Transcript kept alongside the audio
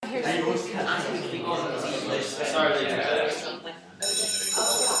It's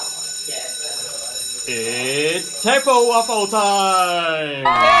Tefl Waffle time!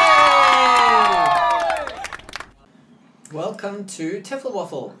 Welcome to Tefl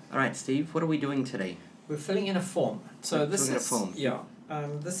Waffle. Alright, Steve, what are we doing today? We're filling in a form. So this filling is a form.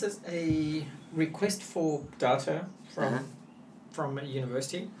 this is a request for data from a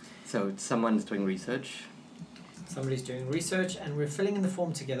university. So someone's doing research. Somebody's doing research, and we're filling in the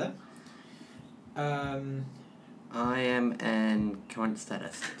form together. I am an current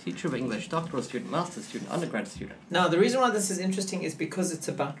status teacher of English, doctoral student, master's student, undergrad student. Now, the reason why this is interesting is because it's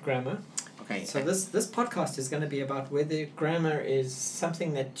about grammar. Okay. So this podcast is going to be about whether grammar is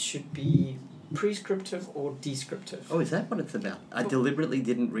something that should be prescriptive or descriptive. Oh, is that what it's about? I deliberately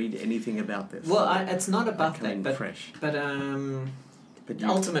didn't read anything about this. Well, it's not about that, but fresh. But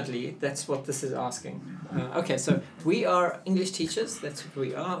ultimately, that's what this is asking. Okay, so we are English teachers. That's what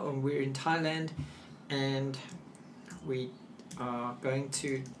we are. We're in Thailand, and we are going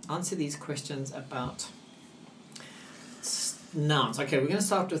to answer these questions about nouns. Okay, we're going to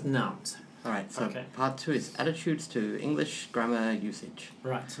start with nouns. Alright, so Okay. part 2 is attitudes to English grammar usage.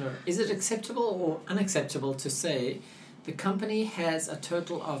 Right, so is it acceptable or unacceptable to say the company has a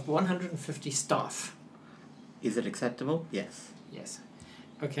total of 150 staff? Is it acceptable? Yes. Yes.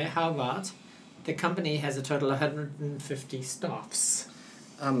 Okay, how about the company has a total of 150 staffs?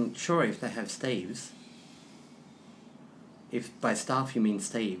 Sure, if they have staves. If by staff you mean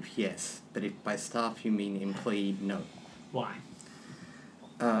stave, yes. But if by staff you mean employee, no. Why?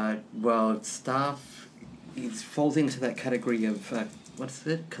 Well, staff falls into that category of, what's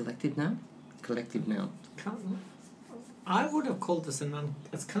it, collective noun? Collective noun. I would have called this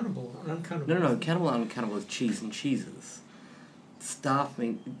it's countable, uncountable. No, countable, uncountable is cheese and cheeses. Staff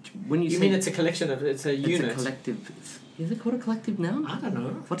mean, when you say... You mean it's a collection of, it's a unit? It's a collective, is it called a collective noun? I don't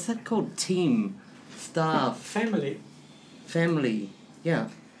know. What's that called? Team, staff, Family. Yeah.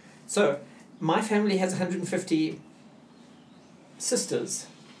 So, my family has 150 sisters.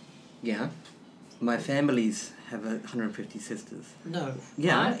 Yeah. My families have 150 sisters. No.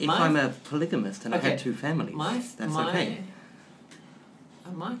 Yeah, if I'm a polygamist and I Okay. had 2 families, that's okay.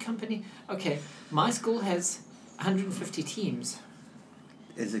 My company... Okay, my school has 150 teams.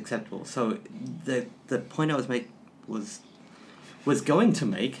 Is acceptable. So the point I was going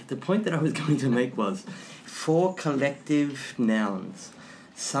to make was for collective nouns,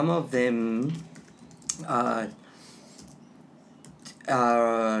 some of them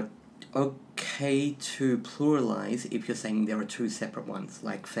are okay to pluralize if you're saying there are 2 separate ones,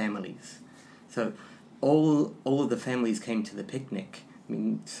 like families. So all of the families came to the picnic. I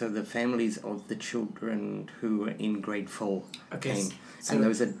mean, so the families of the children who were in grade 4 came. So and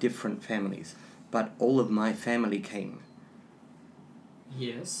those are different families. But all of my family came.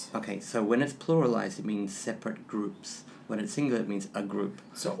 Yes. Okay, so when it's pluralized, it means separate groups. When it's singular, it means a group.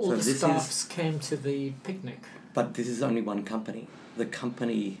 So all the staffs came to the picnic. But this is only one company. The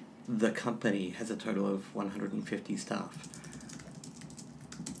company has a total of 150 staff.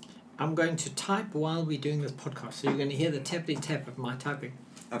 I'm going to type while we're doing this podcast, so you're going to hear the tappity-tap of my typing.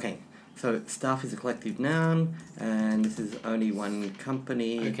 Okay, so staff is a collective noun, and this is only one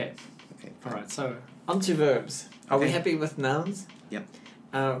company. Okay. Okay. All right, so on to verbs. Are we Okay. happy with nouns? Yep.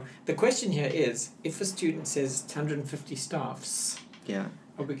 The question here is, if a student says 150 staffs, Yeah.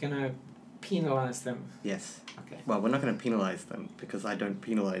 are we going to penalise them? Yes. Okay. Well, we're not going to penalise them, because I don't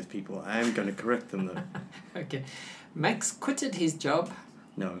penalise people. I am going to correct them, though. Okay. Max quitted his job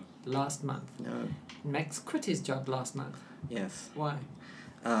No. last month. No. Max quit his job last month. Yes. Why?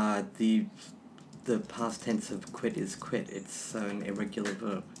 The past tense of quit is quit. It's an irregular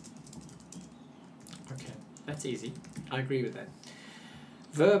verb. Okay, that's easy. I agree with that.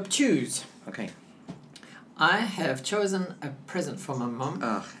 Verb choose. Okay. I have chosen a present for my mum.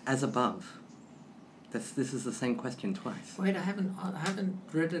 As above. This is the same question twice. Wait, I haven't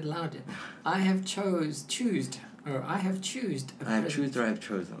read it aloud yet. I have choosed. I have choosed a I have present. choose or I have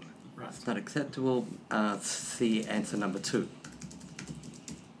chosen. Right. It's not acceptable. See answer number 2.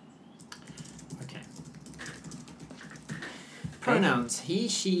 Okay. Pronouns. He,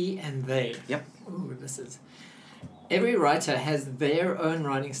 she, and they. Yep. Ooh, this is... Every writer has their own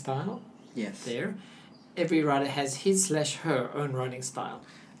writing style. Yes. There. Every writer has his/her own writing style.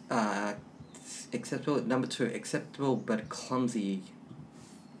 Acceptable. Number 2. Acceptable but clumsy.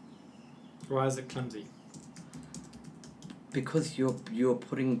 Why is it clumsy? Because you're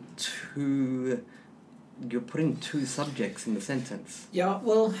putting two subjects in the sentence. Yeah,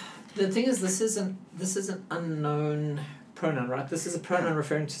 well, the thing is, this is an unknown pronoun, right? This is a pronoun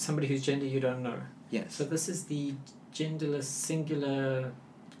referring to somebody whose gender you don't know. Yes. So this is the genderless singular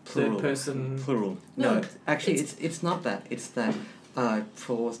third person. Plural. No, No, actually, it's not that. It's that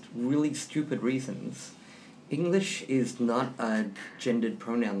for really stupid reasons, English is not a gendered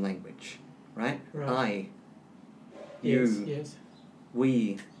pronoun language, right? Right. I, you, Yes.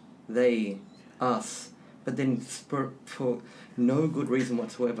 we, they, us. But then for no good reason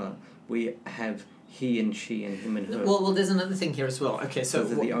whatsoever, we have he and she and him and her. Well, there's another thing here as well. Okay, so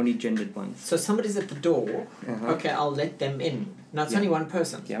Those are the only gendered ones. so somebody's at the door. Uh-huh. Okay, I'll let them in. Now it's Yeah. only one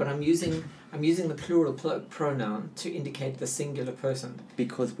person, Yeah. but I'm using the plural pronoun to indicate the singular person.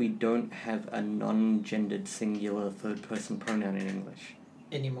 Because we don't have a non-gendered singular third-person pronoun in English.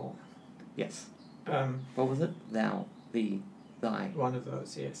 Anymore. Yes. What was it? Thou, thee, thy. One of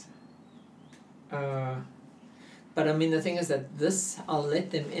those, yes. But I mean, the thing is that this "I'll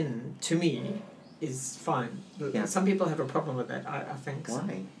let them in" to me is fine. Yeah. Some people have a problem with that. I think.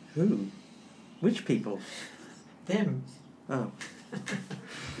 Why? Who? Which people? Them. Oh.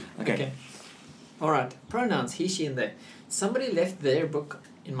 Okay. All right. Pronouns: he, she, and they. Somebody left their book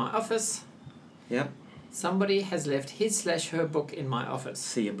in my office. Yep. Somebody has left his/her book in my office.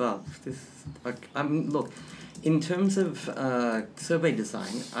 See above. Look, in terms of survey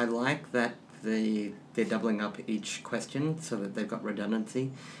design, I like that they're doubling up each question so that they've got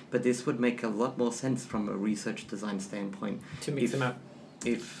redundancy, but this would make a lot more sense from a research design standpoint. To mix them up.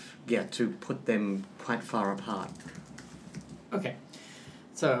 To put them quite far apart. Okay.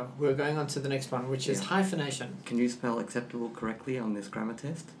 So we're going on to the next one, which is Yeah. hyphenation. Can you spell acceptable correctly on this grammar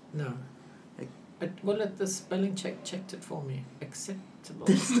test? No. The spelling checked it for me. Acceptable.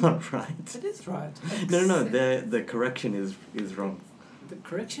 That's not right. It is right. No. The correction is wrong. The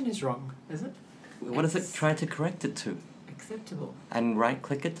correction is wrong, is it? What does it try to correct it to? Acceptable. And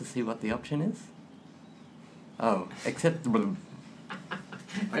right-click it to see what the option is? Oh, acceptable.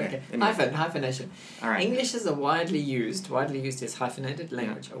 Okay. Anyway. Hyphenation. All right. English is widely used is hyphenated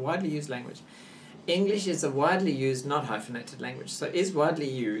language. A widely used language. English is a widely used, not hyphenated language. So is widely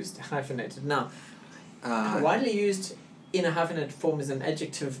used hyphenated. Now, widely used in a hyphenated form is an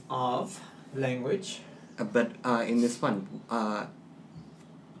adjective of language. But in this one,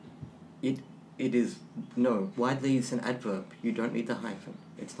 it is widely is an adverb. You don't need the hyphen.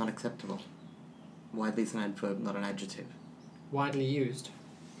 It's not acceptable. Widely is an adverb, not an adjective. Widely used.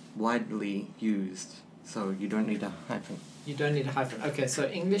 Widely used, so you don't need a hyphen. You don't need a hyphen. Okay, so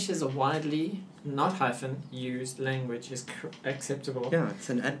English is a widely, not hyphen, used language is acceptable. Yeah, it's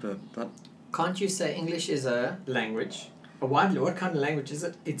an adverb, but Can't you say English is a language? What kind of language is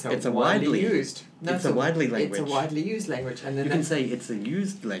it? It's a widely widely used. No, it's a widely language. It's a widely used language, and then you can say it's a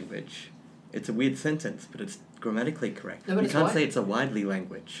used language. It's a weird sentence, but it's grammatically correct. No, but you it's can't say it's a widely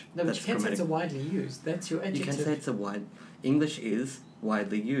language. No, but That's you can't say it's a grammatical. widely used. That's your adjective. You can say it's a wide. English is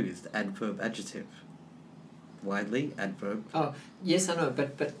widely used. Adverb, adjective. Widely, adverb. Oh, yes, I know,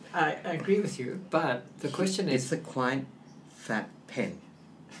 but I agree with you. But the question is, It's a quite fat pen.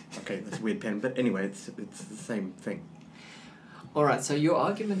 Okay, that's a weird pen, but anyway, it's the same thing. all right. So your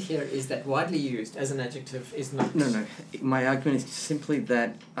argument here is that widely used as an adjective is not. No. My argument is simply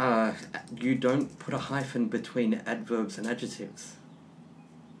that you don't put a hyphen between adverbs and adjectives.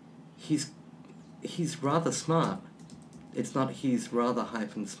 He's rather smart. It's not he's rather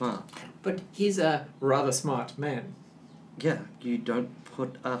hyphen smart. But he's a rather smart man. Yeah, you don't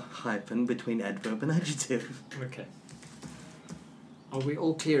put a hyphen between adverb and adjective. Okay. Are we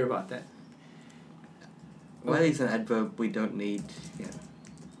all clear about that? While it's an adverb, we don't need. Yeah.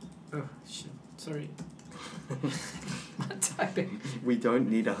 Oh shit! Sorry. My typing. We don't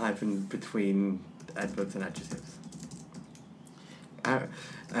need a hyphen between adverbs and adjectives.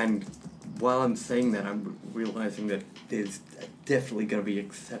 And while I'm saying that, I'm realizing that there's definitely going to be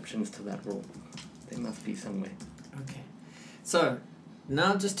exceptions to that rule. There must be somewhere. Okay. So,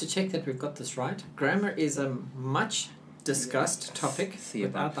 now just to check that we've got this right, grammar is a much discussed topic See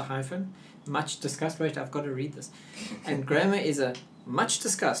without above. the hyphen. Much discussed. Wait, I've got to read this. And grammar is a much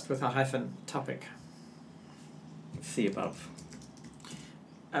discussed with a hyphen topic. See above.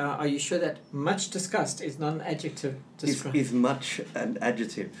 Are you sure that much discussed is not an adjective? Is much an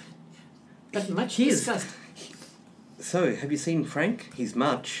adjective? But much He is. discussed. So, have you seen Frank? He's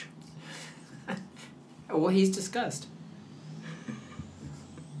much. Well, he's discussed.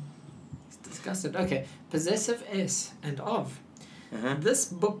 He's disgusted. Okay. Possessive S and of. Uh-huh. This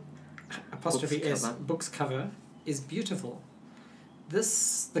book, apostrophe Book's S, cover. book's cover, is beautiful.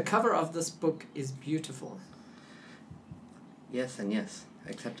 The cover of this book is beautiful. Yes and yes.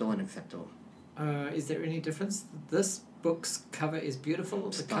 Acceptable and acceptable. Is there any difference? This book's cover is beautiful.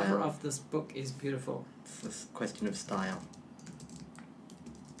 The Style. cover of this book is beautiful. It's this question of style.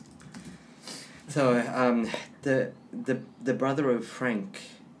 So, the brother of Frank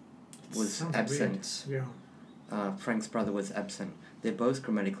was Sounds absent. weird. Yeah. Frank's brother was absent. They're both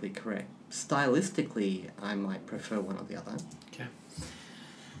grammatically correct. Stylistically, I might prefer one or the other. Okay.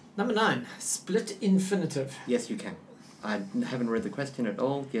 Number 9, split infinitive. Yes, you can. I haven't read the question at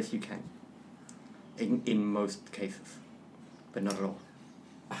all. Yes, you can. In most cases, but not at all.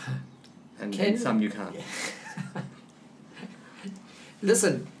 And in some you can't.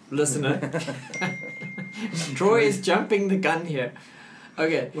 Listen, listener. Troy is jumping the gun here.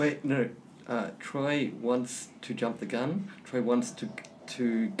 Okay. Wait, no. Troy wants to jump the gun. Troy wants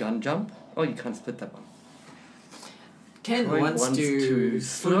to gun jump. Oh, you can't split that one. Ken Troy wants to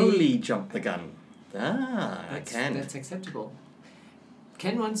slowly jump the gun. I can. That's acceptable.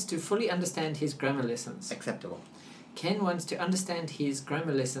 Ken wants to fully understand his grammar lessons. Acceptable. Ken wants to understand his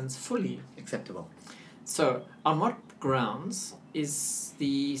grammar lessons fully. Acceptable. So, on what grounds is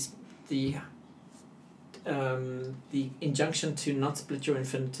the injunction to not split your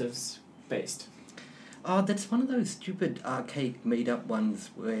infinitives based? Oh, that's one of those stupid archaic made-up ones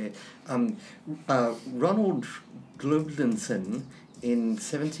where Ronald Globlinson in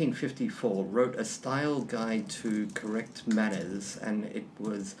 1754 wrote a style guide to correct manners, and it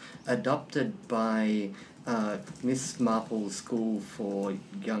was adopted by Miss Marple's School for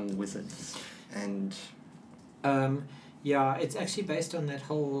Young Wizards. And yeah, it's actually based on that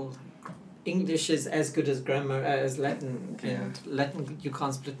whole English is as good as grammar as Latin, and Latin you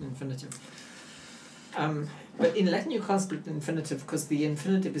can't split an infinitive. But in Latin you can't split an infinitive because the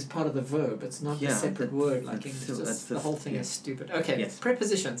infinitive is part of the verb. It's not a separate word like English. The whole thing is stupid. Okay, yes.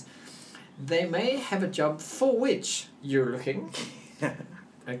 Prepositions. They may have a job for which you're looking.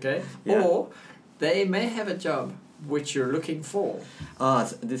 Okay? Yeah. Or they may have a job which you're looking for.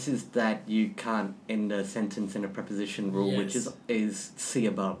 So this is that you can't end a sentence in a preposition rule, which is see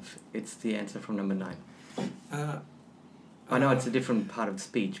above. It's the answer from number 9. I know it's a different part of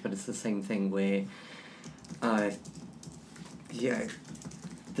speech, but it's the same thing where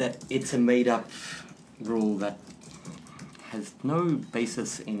that it's a made-up rule that has no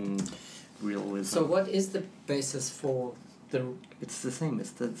basis in realism. So what is the basis for the... It's the same,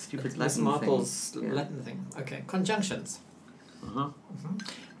 it's the stupid Miss Latin Marple's thing. Latin thing. Okay, conjunctions. Uh-huh. Mm-hmm.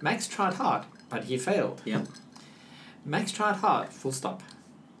 Max tried hard, but he failed. Yeah. Max tried hard, full stop,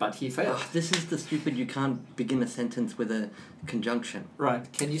 but he failed. This is the stupid you can't begin a sentence with a conjunction.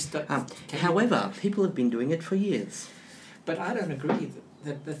 Right, can you start... However, people have been doing it for years. But I don't agree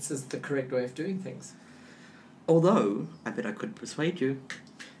that this is the correct way of doing things. Although, I bet I could persuade you.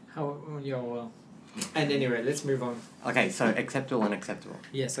 How... Yeah, well... And anyway, let's move on. Okay, so acceptable and unacceptable.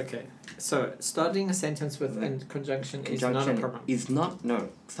 Yes, okay. So, starting a sentence with a conjunction is not a problem. Is not, no.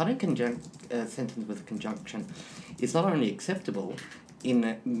 Starting a sentence with a conjunction is not only acceptable,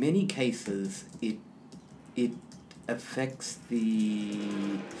 in many cases it affects the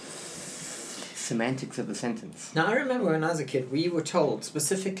semantics of the sentence. Now, I remember when I was a kid, we were told,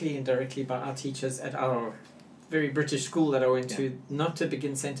 specifically and directly by our teachers at our very British school that I went to, not to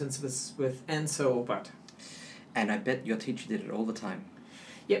begin sentences with and so or but. And I bet your teacher did it all the time.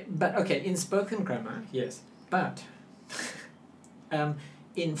 Yeah, but okay, in spoken grammar, yes. But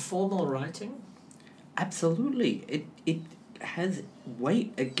in formal writing? Absolutely. It has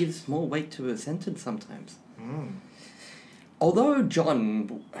weight. It gives more weight to a sentence sometimes. Mm. Although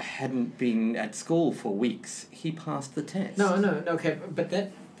John hadn't been at school for weeks, he passed the test. No, okay, but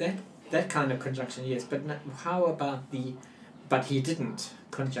that kind of conjunction, yes. But how about the "but he didn't"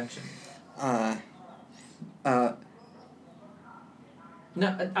 conjunction? No,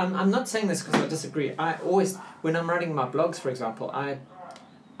 I'm not saying this because I disagree. I always, when I'm writing my blogs, for example, I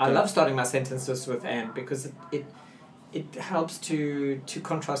love starting my sentences with "and" because it helps to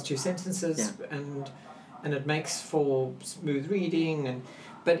contrast two sentences and it makes for smooth reading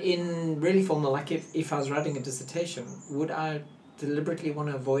but in really formal, like if I was writing a dissertation, would I deliberately want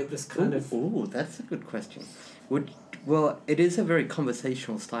to avoid this kind of... Ooh, that's a good question. Well, it is a very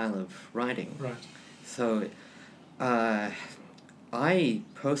conversational style of writing. Right. So, I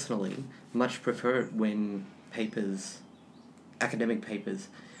personally much prefer it when academic papers,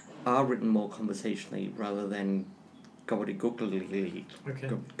 are written more conversationally rather than gobbledygookly. Okay.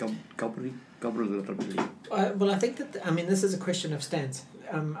 Gobbledygookly. Well, I think that, this is a question of stance.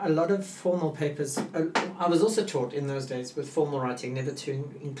 A lot of formal papers, I was also taught in those days with formal writing never to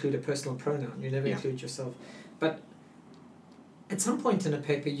include a personal pronoun. You never include yourself. But at some point in a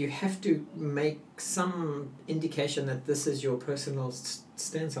paper, you have to make some indication that this is your personal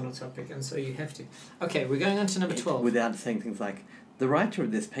stance on a topic, and so you have to. Okay, we're going on to number 12. Without saying things like, the writer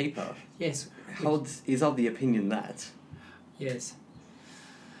of this paper yes is of the opinion that... Yes.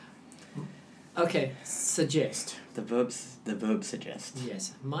 Okay, suggest. The verb suggest.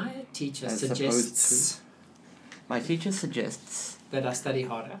 Yes. My teacher As suggests My teacher suggests. that I study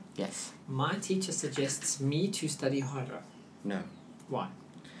harder. Yes. My teacher suggests me to study harder. No. Why?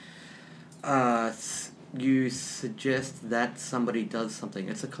 You suggest that somebody does something.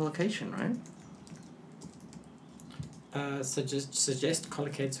 It's a collocation, right? Suggest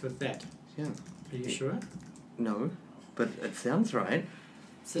collocates with that. Yeah. Are you sure? No, but it sounds right.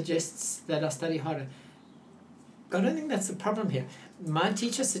 Suggests that I study harder. I don't think that's the problem here. My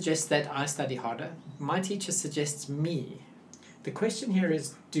teacher suggests that I study harder. My teacher suggests me. The question here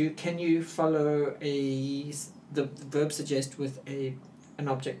is, can you follow the verb suggest with an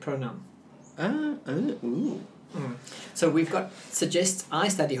object pronoun? Ooh. So we've got suggests I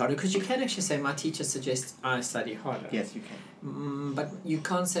study harder, because you can actually say my teacher suggests I study harder. Yes, you can. But you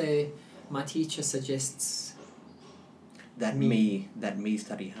can't say my teacher suggests That me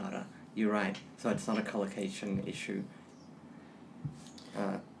study harder. You're right. So it's not a collocation issue.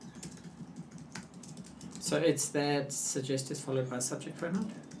 So it's that suggest is followed by subject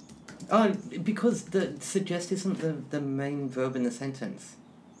pronoun? Oh, because the suggest isn't the main verb in the sentence.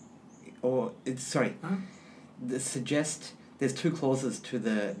 Or it's sorry. Huh? The suggest. There's two clauses to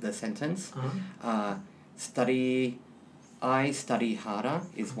the sentence. Uh-huh. I study harder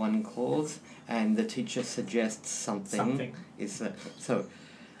is one clause, and the teacher suggests something. Is so.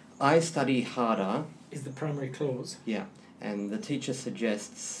 I study harder Is the primary clause. Yeah, and the teacher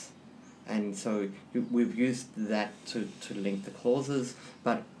suggests, and so we've used that to link the clauses,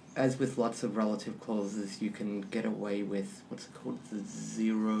 but as with lots of relative clauses, you can get away with, what's it called, the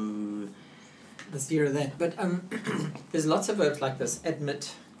zero... The zero that. But there's lots of verbs like this.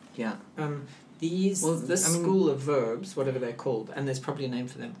 Admit. Yeah. This school of verbs, whatever they're called, and there's probably a name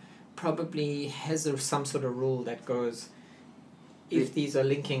for them, probably has some sort of rule that goes, if these are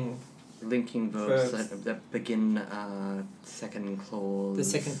linking verbs that begin second clause. The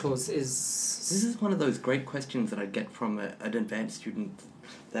second clause is... This is one of those great questions that I get from an advanced student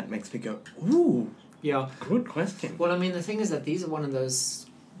that makes me go, ooh, yeah, good question. Well, I mean, the thing is that these are one of those,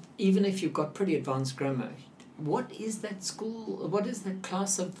 even if you've got pretty advanced grammar, what is that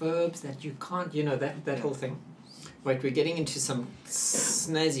class of verbs that you can't, that whole thing. Wait, we're getting into some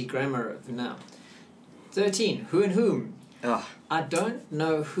snazzy grammar now. 13, who and whom. Oh. I don't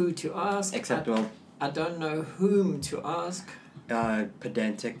know who to ask. I don't know whom to ask.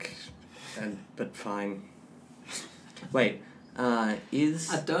 Pedantic, but fine. Wait, is...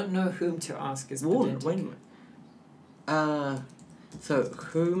 I don't know whom to ask is Whoa, pedantic. wait a minute. So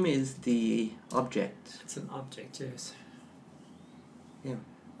whom is the object? It's an object, yes. Yeah.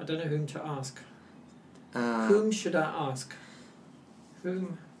 I don't know whom to ask. Whom should I ask?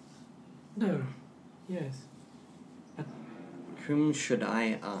 Whom? No. Yes. Whom should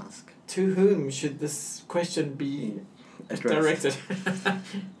I ask? To whom should this question be directed?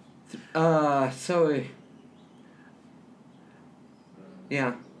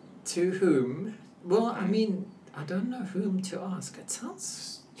 Yeah. To whom? Well, I mean, I don't know whom to ask. It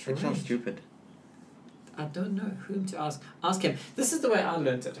sounds strange. It sounds stupid. I don't know whom to ask. Ask him. This is the way I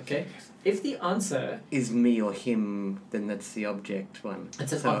learned it, okay? If the answer... is me or him, then that's the object one.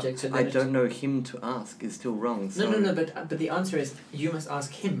 It's an object. So I don't know him to ask is still wrong. So No, but the answer is you must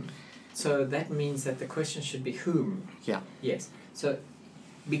ask him. So that means that the question should be whom. Yeah. Yes. So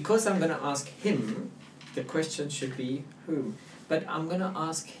because I'm going to ask him, the question should be whom. But I'm going to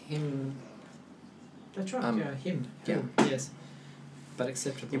ask him... That's right, him. Yeah. Whom, yes. But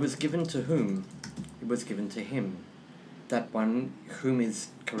acceptable. It was given to whom? It was given to him. That one, whom is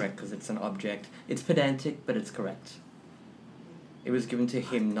correct because it's an object. It's pedantic, but it's correct. It was given to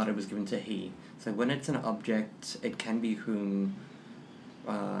him, not it was given to he. So when it's an object, it can be whom.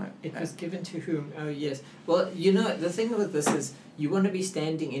 It was given to whom? Oh, yes. Well, the thing with this is you want to be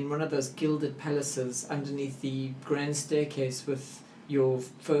standing in one of those gilded palaces underneath the grand staircase with your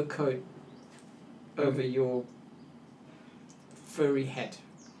fur coat over your furry hat.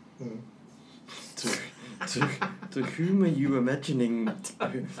 To whom are you imagining?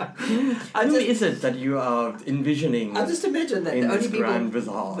 Who is it that you are envisioning? I just imagine that the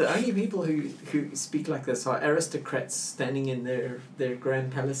only people who speak like this are aristocrats standing in their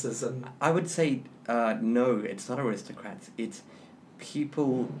grand palaces. And I would say no, it's not aristocrats. It's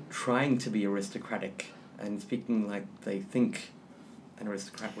people trying to be aristocratic and speaking like they think an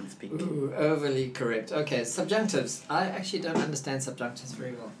aristocrat would speak. Ooh, overly correct. Okay, subjunctives. I actually don't understand subjunctives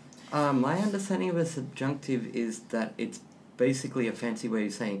very well. My understanding of a subjunctive is that it's basically a fancy way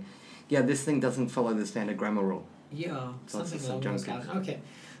of saying, yeah, this thing doesn't follow the standard grammar rule. Yeah, so something along those lines. Okay.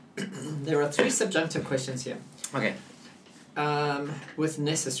 There are 3 subjunctive questions here. Okay. With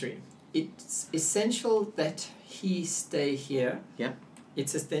necessary. It's essential that he stay here. Yeah.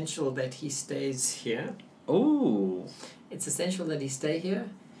 It's essential that he stays here. Oh. It's essential that he stay here.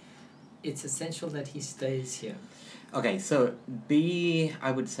 It's essential that he stays here. Okay, so B,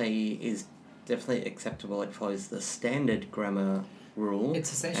 I would say, is definitely acceptable. It follows the standard grammar rule.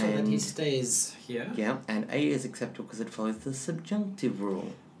 It's essential that he stays here. Yeah, and A is acceptable because it follows the subjunctive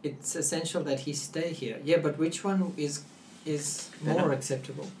rule. It's essential that he stay here. Yeah, but which one is more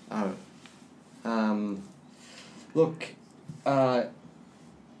acceptable? Oh. Look,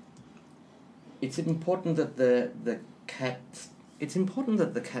 it's important that the cat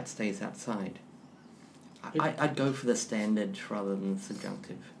stays outside. I'd go for the standard rather than the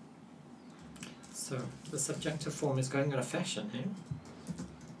subjunctive. So the subjunctive form is going out of fashion here.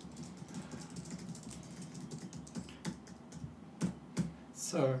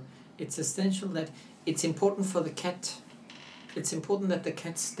 So it's essential that it's important for the cat. It's important that the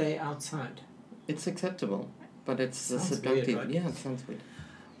cat stay outside. It's acceptable, but it's Sounds the subjunctive. weird, right? Yeah, it sounds weird.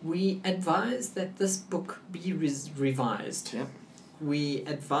 We advise that this book be revised. Yep. We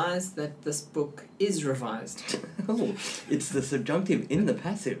advise that this book is revised. Oh, it's the subjunctive in the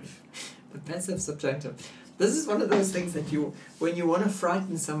passive. The passive subjunctive. This is one of those things that when you want to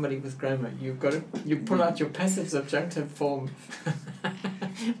frighten somebody with grammar, you pull out your passive subjunctive form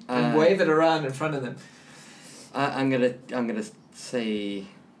and wave it around in front of them. I'm gonna say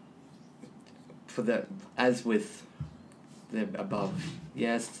as with the above,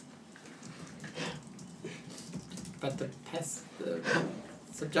 yes. But the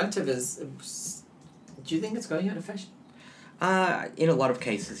subjunctive is. Do you think it's going out of fashion? In a lot of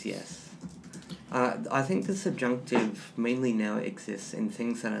cases, yes. I think the subjunctive mainly now exists in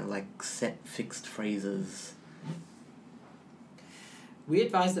things that are like set fixed phrases. We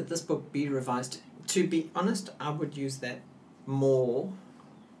advise that this book be revised. To be honest, I would use that more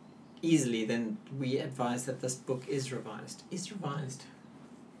easily than we advise that this book is revised. Is revised.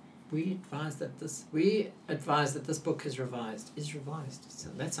 We advise that this book is revised. Is revised. So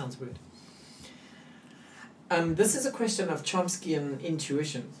that sounds weird. This is a question of Chomskyan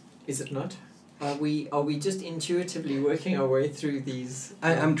intuition, is it not? Are we just intuitively working our way through these?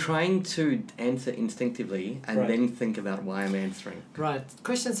 I'm trying to answer instinctively and Right. then think about why I'm answering. Right.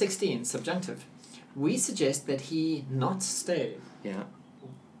 Question 16, subjunctive. We suggest that he not stay. Yeah.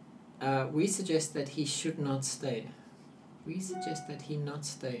 We suggest that he should not stay. We suggest that he not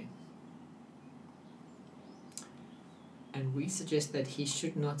stay. And we suggest that he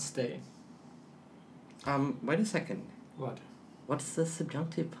should not stay. Wait a second. What? What's the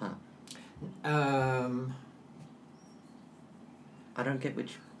subjunctive part? I don't get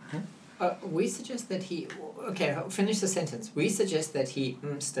which. Huh? We suggest that he. Okay, finish the sentence. We suggest that he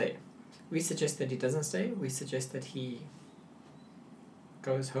stay. We suggest that he doesn't stay. We suggest that he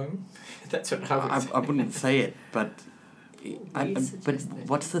goes home. That's what I would say. I wouldn't say it, but but suggest that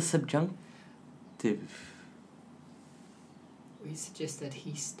what's the subjunctive? We suggest that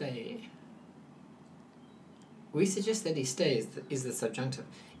he stay. We suggest that he stays is the subjunctive.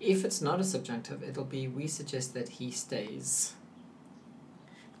 If it's not a subjunctive, it'll be we suggest that he stays.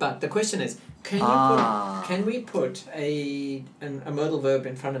 But the question is, can we put a modal verb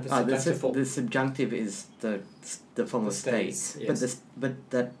in front of the subjunctive form? The subjunctive is the form of stay. Stays, yes. But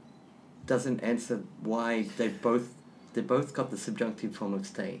that doesn't answer why they both got the subjunctive form of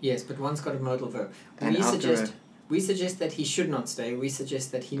stay. Yes, but one's got a modal verb. And We suggest that he should not stay. We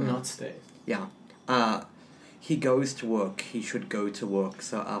suggest that he not stay. Yeah. He goes to work. He should go to work.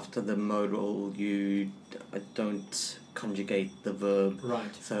 So after the modal, you don't conjugate the verb.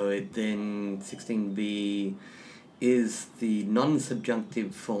 Right. So then 16b is the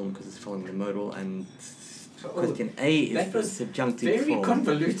non-subjunctive form because it's following the modal, and question A is the subjunctive very form.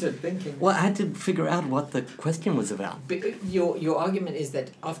 convoluted thinking. Well, I had to figure out what the question was about. Your argument is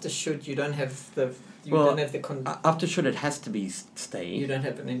that after should you don't have the after should it has to be stay. You don't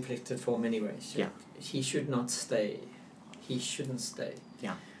have an inflected form anyway. Yeah. He should not stay. He shouldn't stay.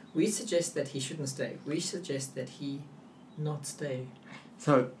 Yeah. We suggest that he shouldn't stay. We suggest that he not stay.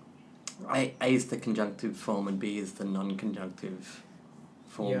 So, A is the conjunctive form and B is the non-conjunctive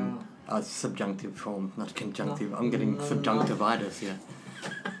form. Yeah. Subjunctive form, not conjunctive. I'm getting subjunctivitis here.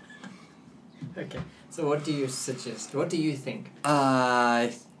 Okay. So what do you suggest? What do you think?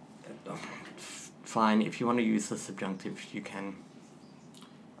 Fine. If you want to use the subjunctive, you can.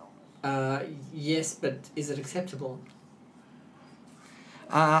 Yes, but is it acceptable?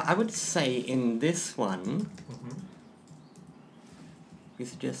 I would say in this one, we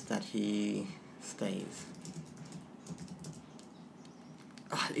suggest that he stays.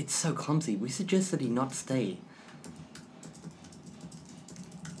 It's so clumsy. We suggest that he not stay.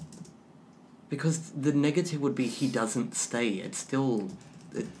 Because the negative would be he doesn't stay. It still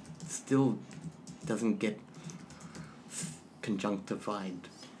doesn't get conjunctified.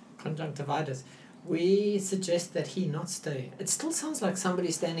 Conjunctivitis. We suggest that he not stay. It still sounds like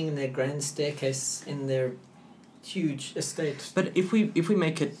somebody standing in their grand staircase in their huge estate. But if we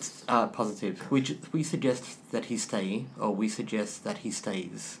make it positive, we suggest that he stay, or we suggest that he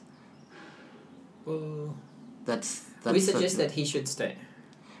stays. Well, That's we suggest that he should stay.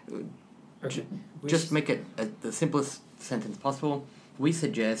 Okay. Just make it the simplest sentence possible. We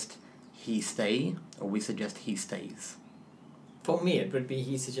suggest he stay, or we suggest he stays. For me, it would be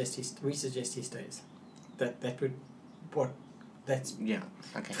we suggest he stays. That would what that's Yeah.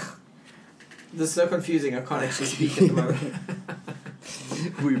 Okay. this is so confusing. I can't actually speak at the moment.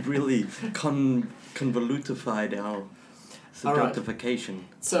 We've really convolutified our subjunctification.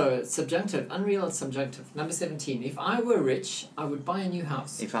 So subjunctive, unreal and subjunctive. Number 17. If I were rich, I would buy a new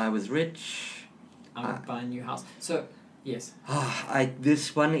house. If I was rich, I would buy a new house. So yes.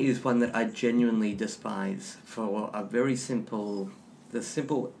 This one is one that I genuinely despise for a very simple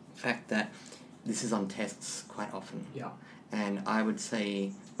fact that this is on tests quite often. Yeah. And I would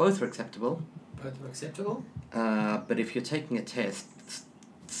say both are acceptable. Both are acceptable. But if you're taking a test,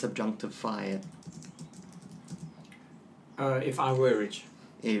 subjunctify it. If I were rich.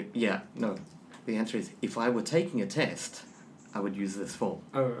 No. The answer is if I were taking a test, I would use this form.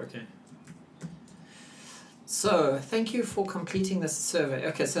 Oh, okay. So, thank you for completing this survey.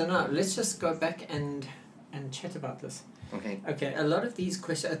 Okay, so now let's just go back and chat about this. Okay. Okay, a lot of these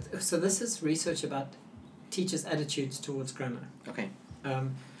questions... So this is research about teachers' attitudes towards grammar. Okay.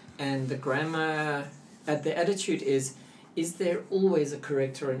 And the grammar... the attitude is there always a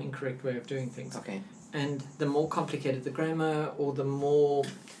correct or an incorrect way of doing things? Okay. And the more complicated the grammar, or the more...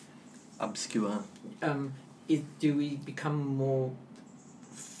 obscure. Do we become more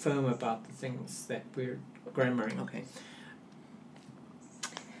firm about the things that we're grammaring? Okay.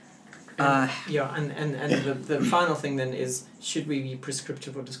 And the final thing then is, should we be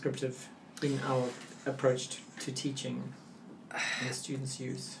prescriptive or descriptive in our approach to teaching and students'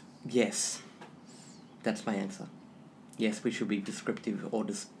 use? Yes. That's my answer. Yes, we should be prescriptive or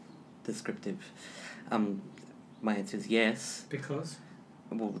descriptive. My answer is yes. Because?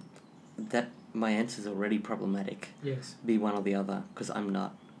 Well, my answer is already problematic. Yes. Be one or the other, because I'm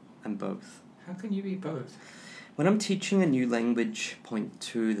not. I'm both. How can you be both? When I'm teaching a new language point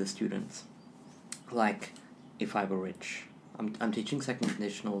to the students, like if I were rich, I'm teaching second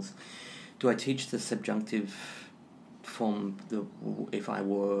conditionals. Do I teach the subjunctive form, the if I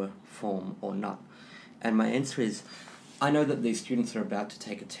were form, or not? And my answer is, I know that these students are about to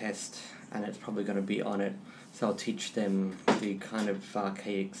take a test, and it's probably going to be on it, so I'll teach them the kind of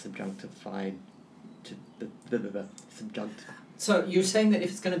archaic subjunctified subjunctive. So you're saying that if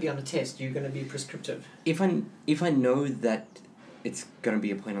it's going to be on a test, you're going to be prescriptive? If I know that it's going to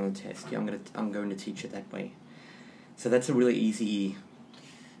be a point on the test, yeah, I'm going to teach it that way. So that's a really easy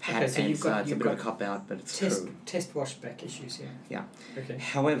pat answer. It's a bit of a cop out, but it's true. Test washback issues, yeah. Yeah. Okay.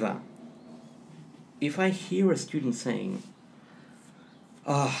 However, if I hear a student saying,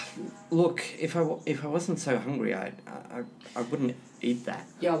 look, if I wasn't so hungry, I wouldn't eat that.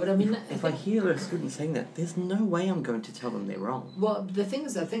 Yeah, but I mean... If I hear a student saying that, there's no way I'm going to tell them they're wrong. Well, the thing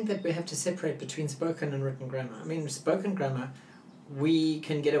is, I think that we have to separate between spoken and written grammar. I mean, spoken grammar, we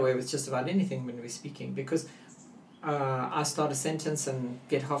can get away with just about anything when we're speaking, because I start a sentence and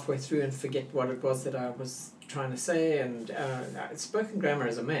get halfway through and forget what it was that I was trying to say, and spoken grammar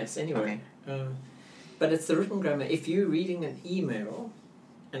is a mess anyway. Okay. But it's the written grammar. If you're reading an email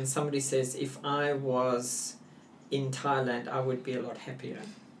and somebody says, if I was in Thailand, I would be a lot happier.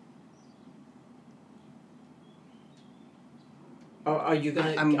 Are you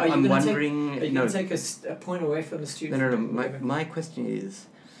going to take a point away from the student? No. My question is,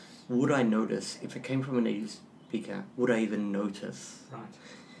 would I notice, if it came from a native speaker, would I even notice? Right.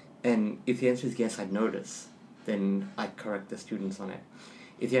 And if the answer is yes, I'd notice, then I'd correct the students on it.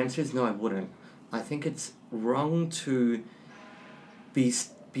 If the answer is no, I wouldn't. I think it's wrong to be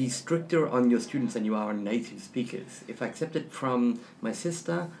stricter on your students than you are on native speakers. If I accept it from my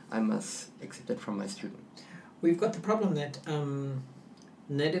sister, I must accept it from my student. We've got the problem that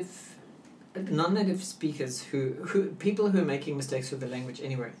non-native speakers people who are making mistakes with the language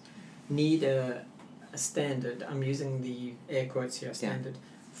anyway, need a standard. I'm using the air quotes here, standard,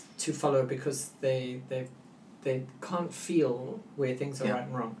 to follow, because they can't feel where things are right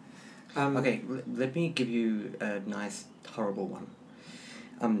and wrong. Okay, let me give you a nice horrible one.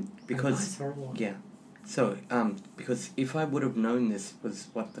 Because a nice horrible one. Yeah. So, because if I would have known this was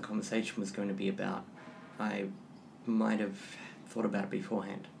what the conversation was going to be about, I might have thought about it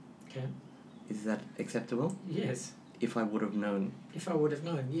beforehand. Okay. Is that acceptable? Yes. If I would have known. If I would have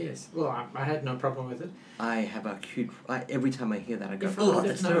known, yes. Well, I had no problem with it. I have acute... every time I hear that, I go, If I would have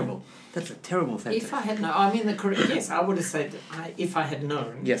that's known. terrible. That's a terrible sentence. If I had known, I mean the correct. Yes, I would have said if I had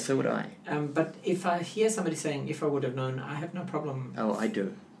known. Yes, so would I. But if I hear somebody saying if I would have known, I have no problem. Oh, I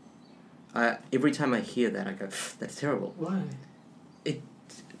do. Every time I hear that, I go, that's terrible. Why? It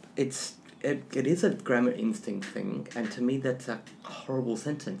is a grammar instinct thing, and to me that's a horrible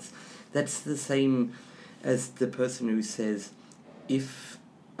sentence. That's the same as the person who says, if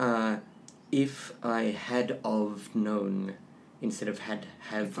I had of known instead of have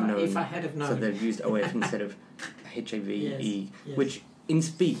known. If I had have known. So they've used OF instead of HAVE, Yes. which in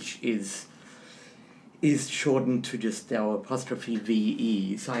speech is shortened to just our apostrophe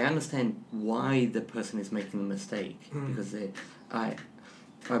VE. So I understand why the person is making the mistake, because I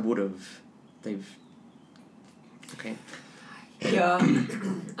would have, okay. Yeah,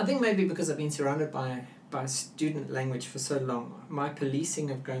 I think maybe because I've been surrounded by student language for so long, my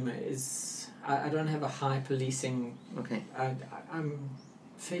policing of grammar is, I don't have a high policing. Okay. I'm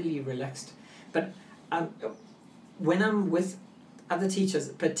fairly relaxed, but when I'm with other teachers,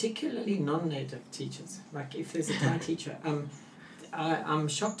 particularly non-native teachers, like if there's a Thai teacher, I'm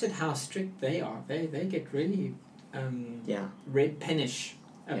shocked at how strict they are. They get really red pennish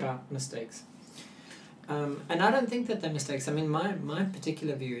about mistakes. And I don't think that they're mistakes. I mean, my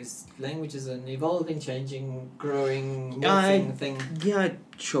particular view is language is an evolving, changing, growing, morphing thing. Yeah,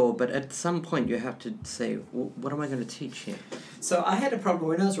 sure, but at some point you have to say, what am I going to teach here? So I had a problem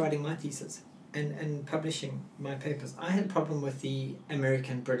when I was writing my thesis and publishing my papers. I had a problem with the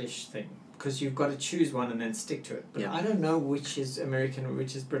American-British thing, because you've got to choose one and then stick to it. But I don't know which is American or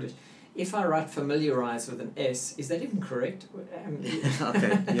which is British. If I write familiarise with an S, is that even correct?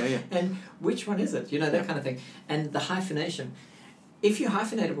 Okay, yeah. And which one is it? You know, that kind of thing. And the hyphenation. If you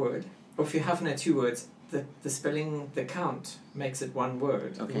hyphenate a word, or if you hyphenate two words, the spelling, the count makes it one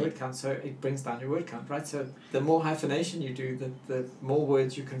word. Okay. The word count, so it brings down your word count, right? So the more hyphenation you do, the more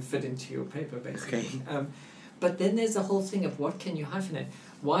words you can fit into your paper, basically. Okay. But then there's the whole thing of what can you hyphenate?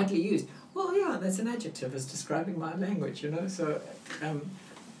 Widely used. Well, yeah, that's an adjective. It's describing my language, you know? So...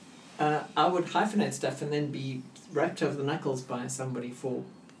 I would hyphenate stuff and then be wrapped over the knuckles by somebody for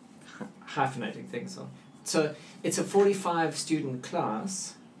hyphenating things. So it's a 45 student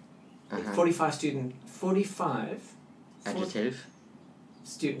class. 45 Adjective.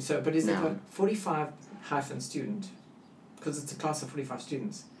 student. So, but is it Noun. a 45 hyphen student? Because it's a class of 45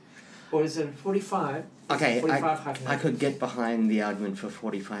 students. Or is it a 45? Okay, 45 hyphen. I could get behind the argument for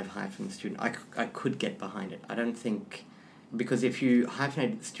 45 hyphen student. I could get behind it. I don't think... Because if you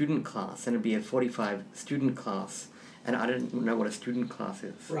hyphenate student class, then it'd be a 45 student class, and I don't know what a student class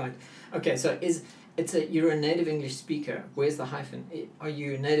is. Right. Okay, so you're a native English speaker. Where's the hyphen? Are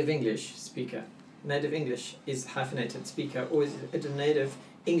you a native English speaker? Native English is hyphenated speaker, or is it a native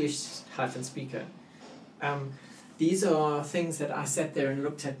English hyphen speaker? These are things that I sat there and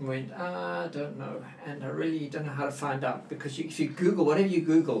looked at and went, I don't know, and I really don't know how to find out, because if you Google, whatever you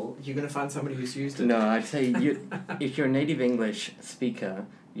Google, you're going to find somebody who's used it. No, I'd say if you're a native English speaker,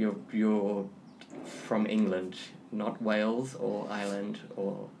 you're from England, not Wales or Ireland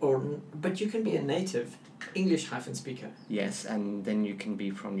But you can be a native English hyphen speaker. Yes, and then you can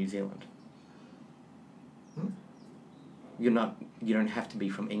be from New Zealand. You don't have to be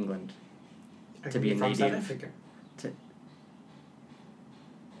from England to be a from native. South Africa.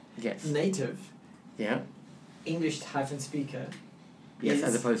 Yes. Native. Yeah. English hyphen speaker. Yes,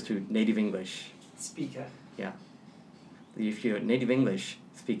 as opposed to native English. Speaker. Yeah. If you're a native English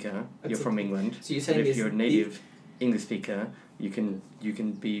speaker, you're from England. So you're saying if you're a native English speaker, you can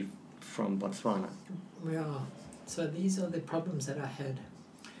be from Botswana. Yeah. So these are the problems that I had.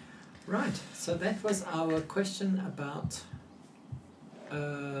 Right. So that was our question about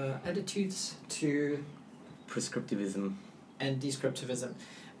attitudes to Prescriptivism. and descriptivism.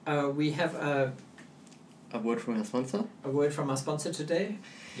 We have A word from our sponsor? a word from our sponsor today.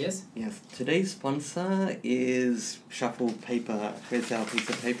 Yes? Yes. Today's sponsor is Shuffle Paper. Here's our piece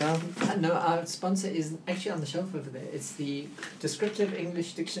of paper. No, our sponsor is actually on the shelf over there. It's the Descriptive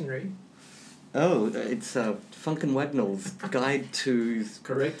English Dictionary. Oh, it's Funk and Wagnall's Guide to...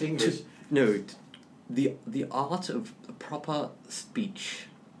 Correct English. The art of proper speech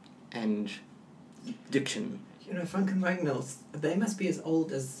and diction. You know, Funk and Wagnalls, they must be as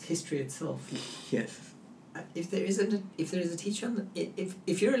old as history itself. Yes. If there is a teacher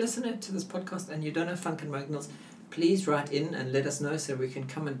if you're a listener to this podcast and you don't know Funk and Wagnalls, please write in and let us know so we can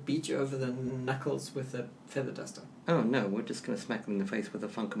come and beat you over the knuckles with a feather duster. Oh no, we're just going to smack them in the face with a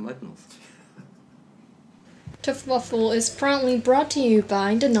Funk and Wagnalls. Tough Waffle is proudly brought to you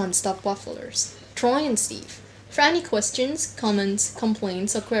by the Non-Stop Wafflers, Troy and Steve. For any questions, comments,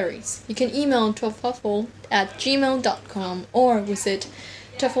 complaints, or queries, you can email toughwaffle@gmail.com or visit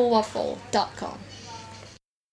toughwaffle.com.